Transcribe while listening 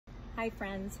Hi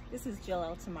friends, this is Jill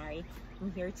Altamari.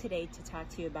 I'm here today to talk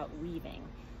to you about weaving.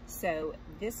 So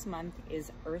this month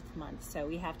is Earth Month, so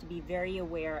we have to be very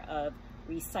aware of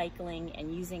recycling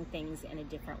and using things in a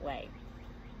different way.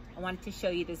 I wanted to show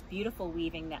you this beautiful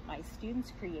weaving that my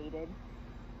students created,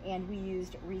 and we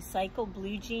used recycled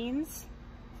blue jeans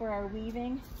for our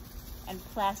weaving and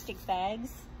plastic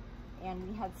bags,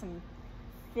 and we had some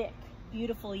thick,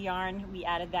 beautiful yarn. We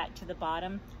added that to the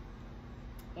bottom,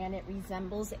 and it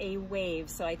resembles a wave,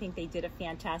 so I think they did a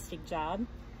fantastic job.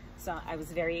 So I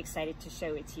was very excited to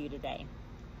show it to you today.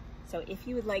 So if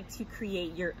you would like to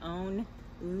create your own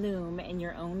loom and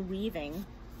your own weaving,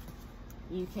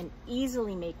 you can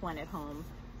easily make one at home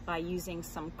by using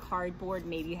some cardboard.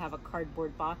 Maybe you have a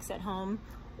cardboard box at home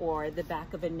or the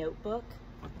back of a notebook.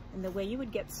 And the way you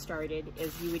would get started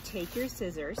is you would take your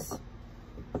scissors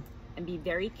and be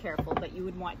very careful, but you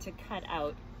would want to cut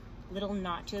out little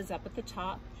notches up at the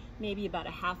top, maybe about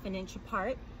 1/2 inch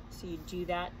apart. So you do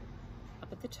that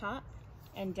up at the top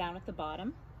and down at the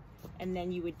bottom. And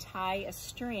then you would tie a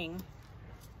string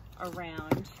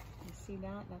around, you see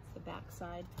that? That's the back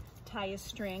side. Tie a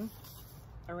string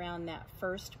around that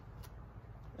first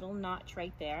little notch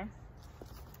right there.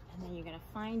 And then you're gonna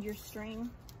find your string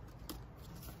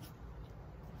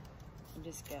and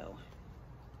just go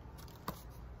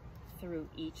through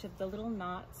each of the little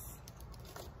knots,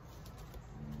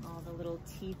 all the little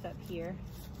teeth up here.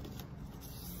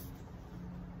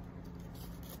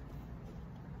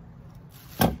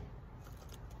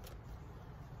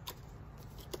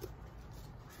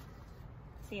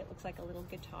 See, it looks like a little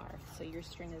guitar. So your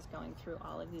string is going through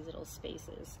all of these little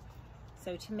spaces.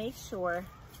 So to make sure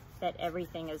that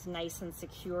everything is nice and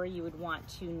secure, you would want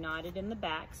to knot it in the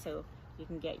back, so you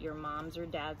can get your moms or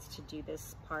dads to do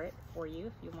this part for you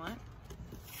if you want.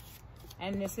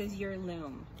 And this is your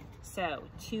loom. So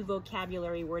 2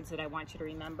 vocabulary words that I want you to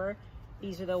remember.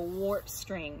 These are the warp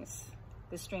strings,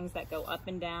 the strings that go up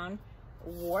and down,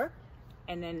 warp,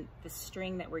 and then the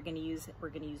string that we're gonna use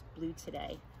blue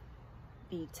today.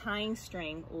 The tying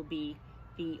string will be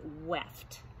the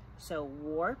weft. So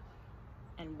warp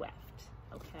and weft,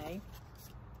 okay?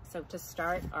 So to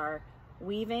start our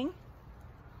weaving,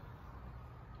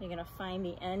 you're gonna find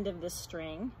the end of the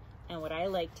string, and what I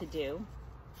like to do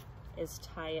is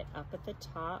tie it up at the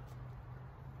top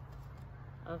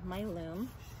of my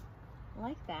loom,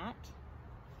 like that.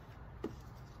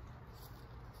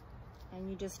 And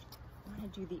you just wanna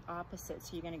do the opposite.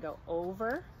 So you're gonna go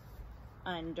over,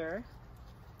 under,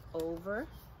 over,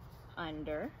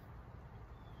 under,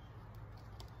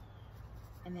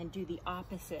 and then do the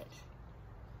opposite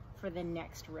for the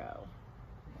next row.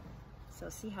 So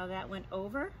see how that went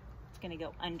over? It's gonna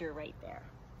go under right there.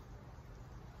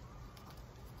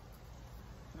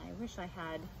 And I wish I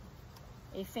had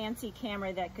a fancy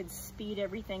camera that could speed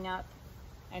everything up,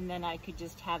 and then I could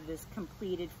just have this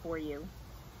completed for you.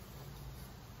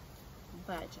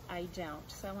 But I don't,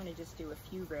 so I wanna just do a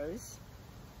few rows.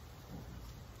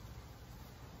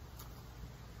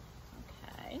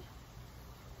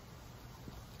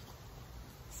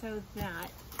 So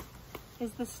that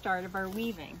is the start of our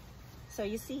weaving. So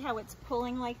you see how it's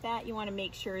pulling like that? You want to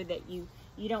make sure that you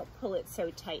don't pull it so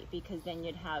tight, because then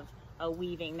you'd have a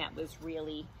weaving that was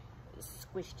really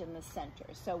squished in the center.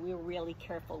 So we're really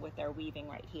careful with our weaving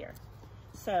right here.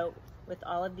 So with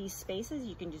all of these spaces,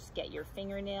 you can just get your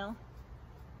fingernail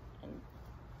and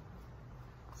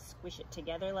squish it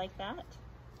together like that.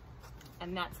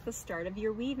 And that's the start of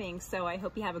your weaving. So I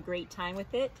hope you have a great time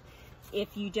with it.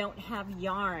 If you don't have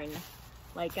yarn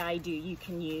like I do, you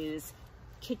can use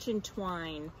kitchen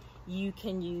twine, you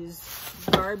can use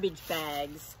garbage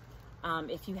bags.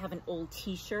 If you have an old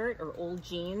t-shirt or old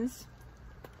jeans,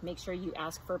 make sure you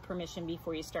ask for permission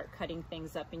before you start cutting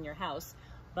things up in your house.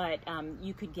 But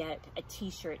you could get a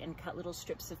t-shirt and cut little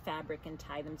strips of fabric and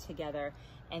tie them together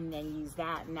and then use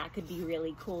that, and that could be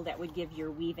really cool. That would give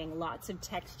your weaving lots of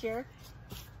texture.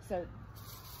 So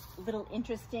little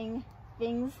interesting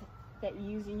things that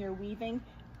you use in your weaving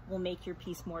will make your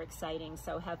piece more exciting.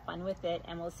 So have fun with it,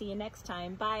 and we'll see you next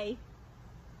time. Bye.